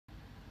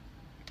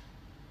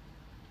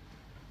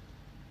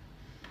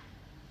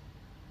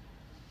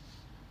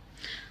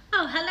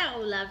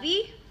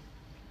lovey.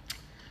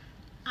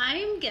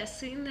 I'm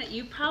guessing that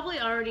you probably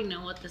already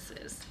know what this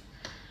is.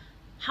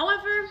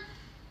 However,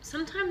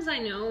 sometimes I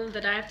know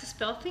that I have to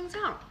spell things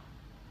out.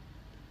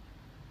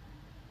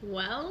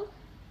 Well,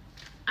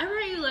 I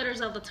write you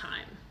letters all the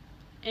time,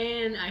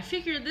 and I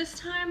figured this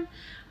time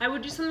I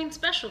would do something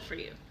special for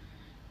you.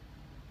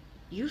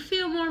 You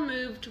feel more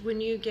moved when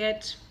you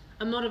get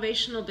a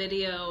motivational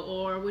video,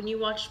 or when you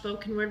watch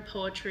spoken word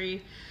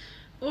poetry,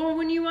 or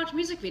when you watch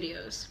music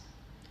videos.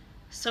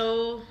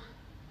 So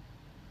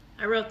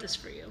I wrote this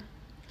for you.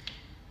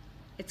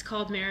 It's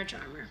called Marriage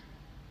Armor.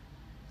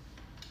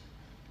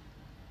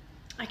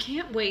 I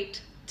can't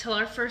wait till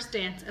our first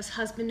dance as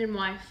husband and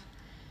wife.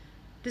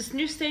 This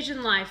new stage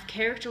in life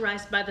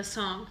characterized by the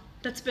song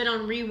that's been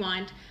on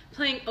rewind,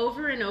 playing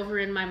over and over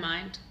in my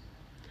mind.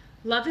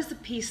 Love is the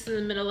peace in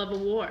the middle of a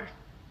war.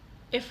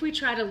 If we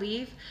try to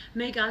leave,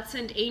 may God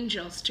send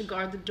angels to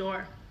guard the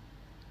door.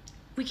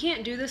 We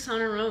can't do this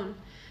on our own.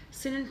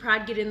 Sin and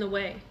pride get in the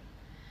way.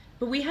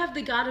 But we have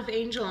the God of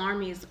angel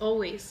armies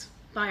always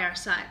by our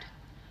side.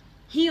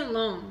 He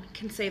alone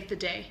can save the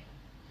day.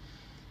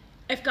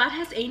 If God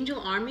has angel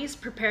armies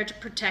prepared to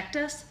protect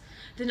us,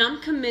 then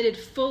I'm committed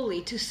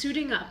fully to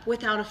suiting up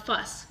without a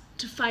fuss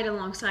to fight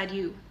alongside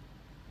you.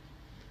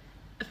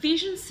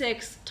 Ephesians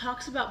 6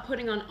 talks about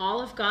putting on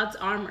all of God's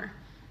armor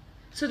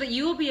so that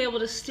you will be able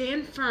to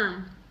stand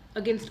firm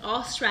against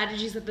all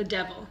strategies of the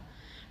devil.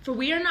 For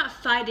we are not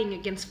fighting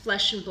against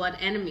flesh and blood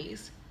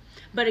enemies,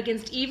 but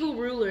against evil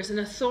rulers and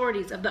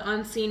authorities of the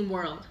unseen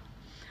world,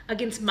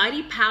 against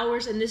mighty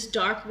powers in this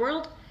dark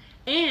world,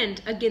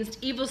 and against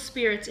evil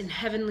spirits in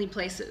heavenly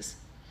places.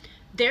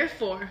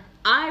 Therefore,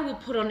 I will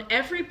put on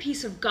every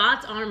piece of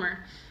God's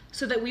armor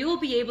so that we will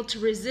be able to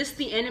resist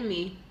the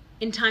enemy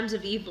in times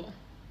of evil.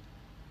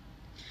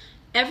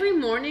 Every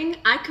morning,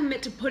 I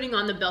commit to putting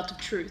on the belt of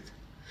truth.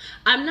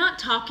 I'm not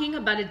talking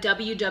about a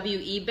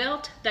WWE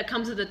belt that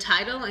comes with a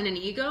title and an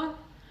ego,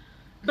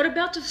 but a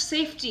belt of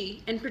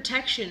safety and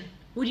protection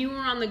when you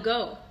are on the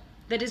go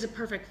that is a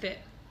perfect fit.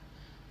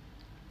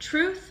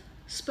 Truth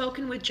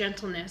spoken with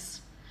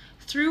gentleness,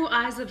 through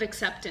eyes of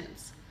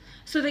acceptance,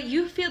 so that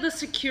you feel the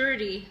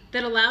security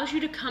that allows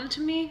you to come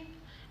to me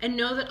and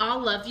know that I'll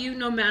love you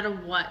no matter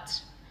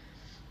what.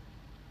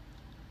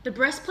 The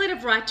breastplate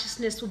of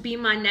righteousness will be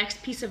my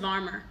next piece of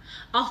armor.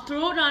 I'll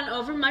throw it on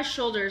over my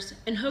shoulders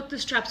and hook the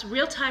straps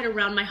real tight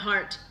around my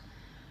heart.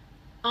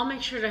 I'll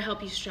make sure to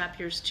help you strap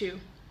yours too.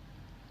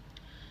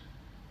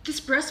 This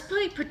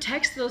breastplate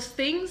protects those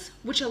things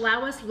which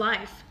allow us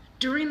life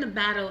during the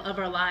battle of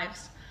our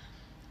lives.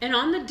 And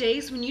on the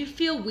days when you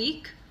feel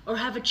weak or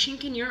have a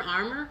chink in your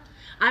armor,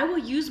 I will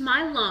use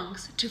my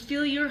lungs to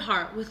fill your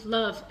heart with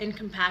love and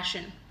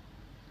compassion.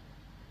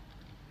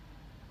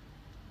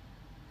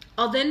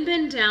 I'll then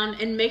bend down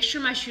and make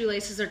sure my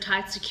shoelaces are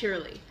tied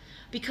securely,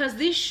 because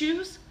these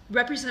shoes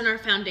represent our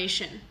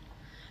foundation.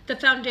 The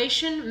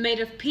foundation made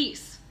of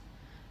peace.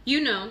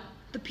 You know,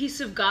 the peace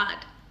of God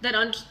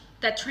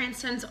that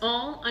transcends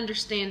all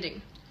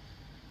understanding.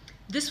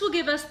 This will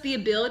give us the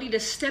ability to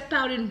step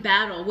out in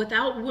battle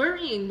without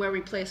worrying where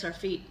we place our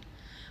feet.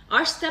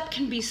 Our step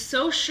can be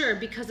so sure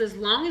because as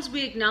long as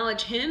we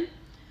acknowledge Him,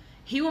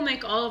 He will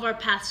make all of our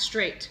paths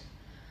straight.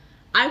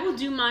 I will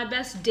do my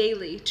best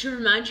daily to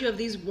remind you of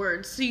these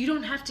words so you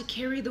don't have to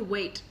carry the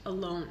weight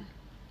alone.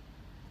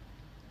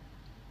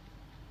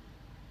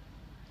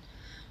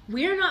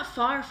 We are not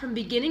far from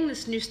beginning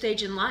this new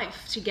stage in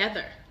life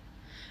together.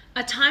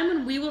 A time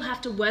when we will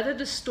have to weather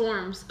the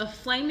storms of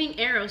flaming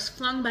arrows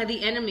flung by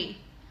the enemy.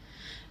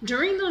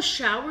 During those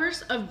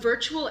showers of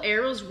virtual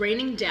arrows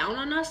raining down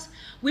on us,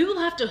 we will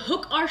have to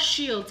hook our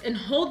shields and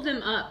hold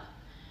them up,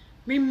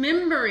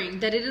 remembering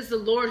that it is the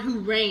Lord who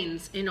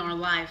reigns in our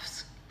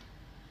lives.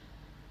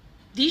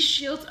 These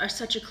shields are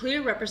such a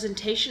clear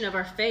representation of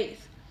our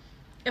faith.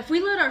 If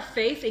we let our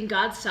faith in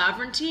God's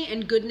sovereignty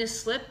and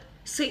goodness slip,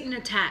 Satan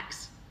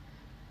attacks,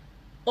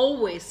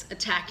 always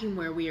attacking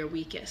where we are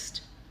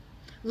weakest.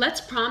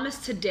 Let's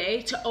promise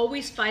today to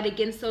always fight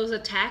against those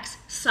attacks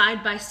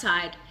side by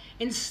side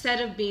instead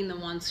of being the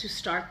ones who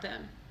start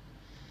them.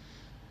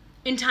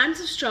 In times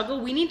of struggle,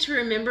 we need to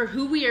remember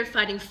who we are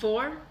fighting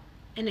for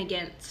and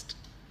against.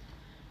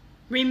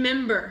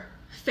 Remember,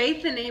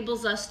 faith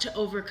enables us to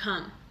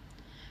overcome.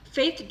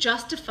 Faith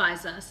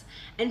justifies us,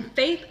 and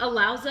faith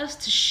allows us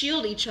to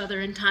shield each other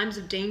in times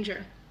of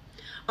danger.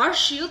 Our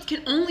shields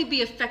can only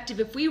be effective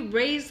if we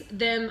raise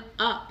them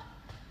up.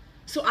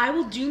 So I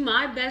will do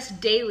my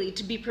best daily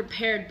to be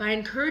prepared by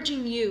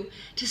encouraging you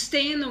to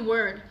stay in the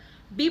Word,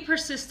 be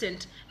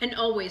persistent, and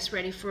always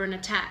ready for an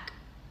attack.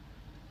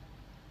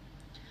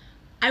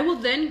 I will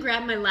then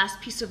grab my last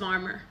piece of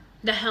armor,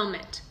 the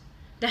helmet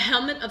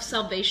of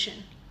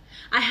salvation.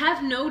 I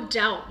have no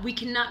doubt we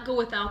cannot go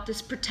without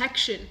this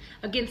protection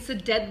against the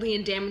deadly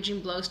and damaging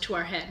blows to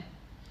our head.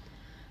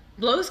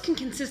 Blows can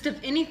consist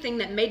of anything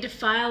that may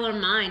defile our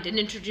mind and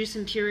introduce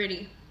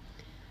impurity.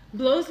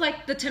 Blows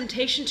like the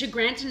temptation to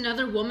grant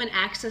another woman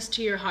access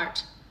to your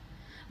heart.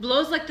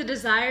 Blows like the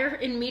desire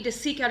in me to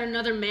seek out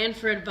another man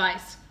for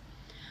advice.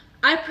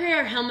 I pray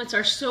our helmets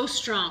are so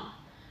strong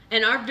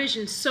and our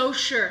vision so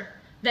sure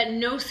that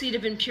no seed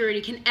of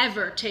impurity can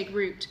ever take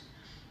root.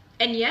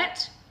 And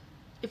yet,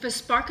 if a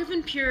spark of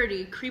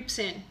impurity creeps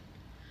in,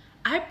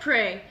 I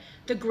pray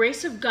the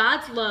grace of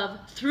God's love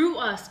through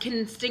us can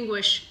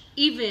extinguish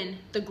even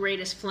the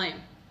greatest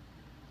flame.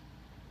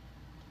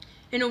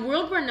 In a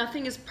world where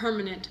nothing is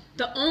permanent,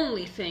 the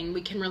only thing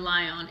we can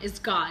rely on is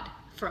God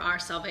for our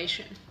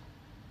salvation.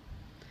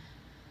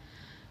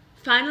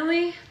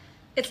 Finally,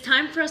 it's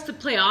time for us to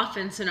play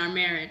offense in our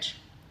marriage.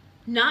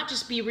 Not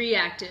just be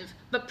reactive,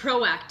 but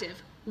proactive,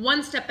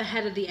 one step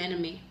ahead of the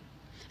enemy.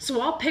 So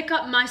I'll pick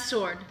up my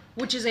sword,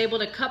 which is able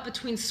to cut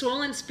between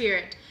soul and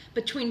spirit,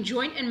 between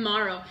joint and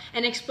marrow,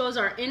 and expose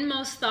our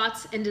inmost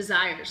thoughts and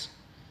desires.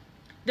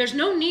 There's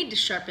no need to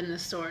sharpen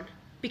this sword,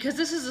 because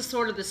this is the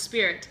sword of the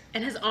Spirit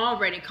and has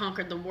already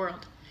conquered the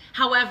world.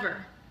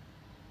 However,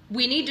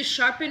 we need to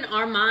sharpen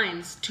our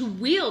minds to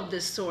wield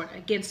this sword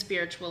against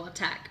spiritual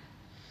attack.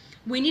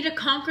 We need to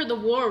conquer the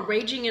war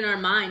raging in our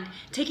mind,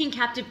 taking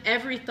captive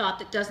every thought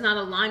that does not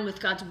align with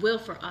God's will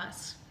for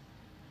us.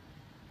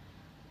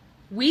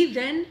 We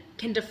then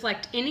can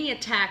deflect any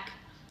attack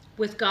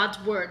with God's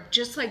word,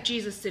 just like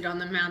Jesus did on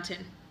the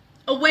mountain.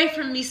 Away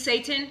from me,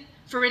 Satan,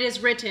 for it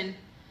is written,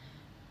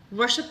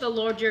 worship the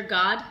Lord your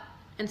God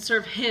and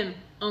serve him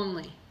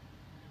only.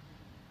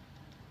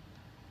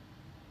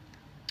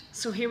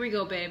 So here we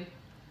go, babe.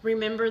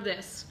 Remember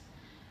this.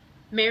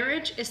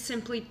 Marriage is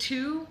simply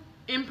two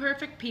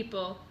imperfect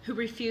people who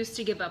refuse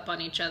to give up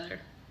on each other.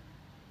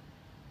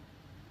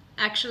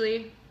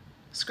 Actually,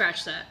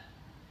 scratch that.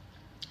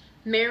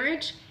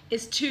 Marriage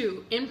is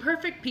two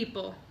imperfect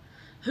people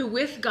who,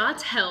 with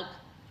God's help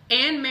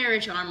and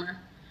marriage armor,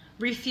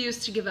 refuse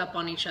to give up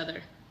on each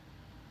other.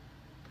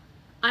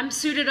 I'm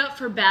suited up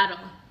for battle,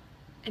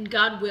 and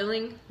God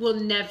willing, will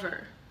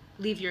never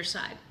leave your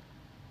side.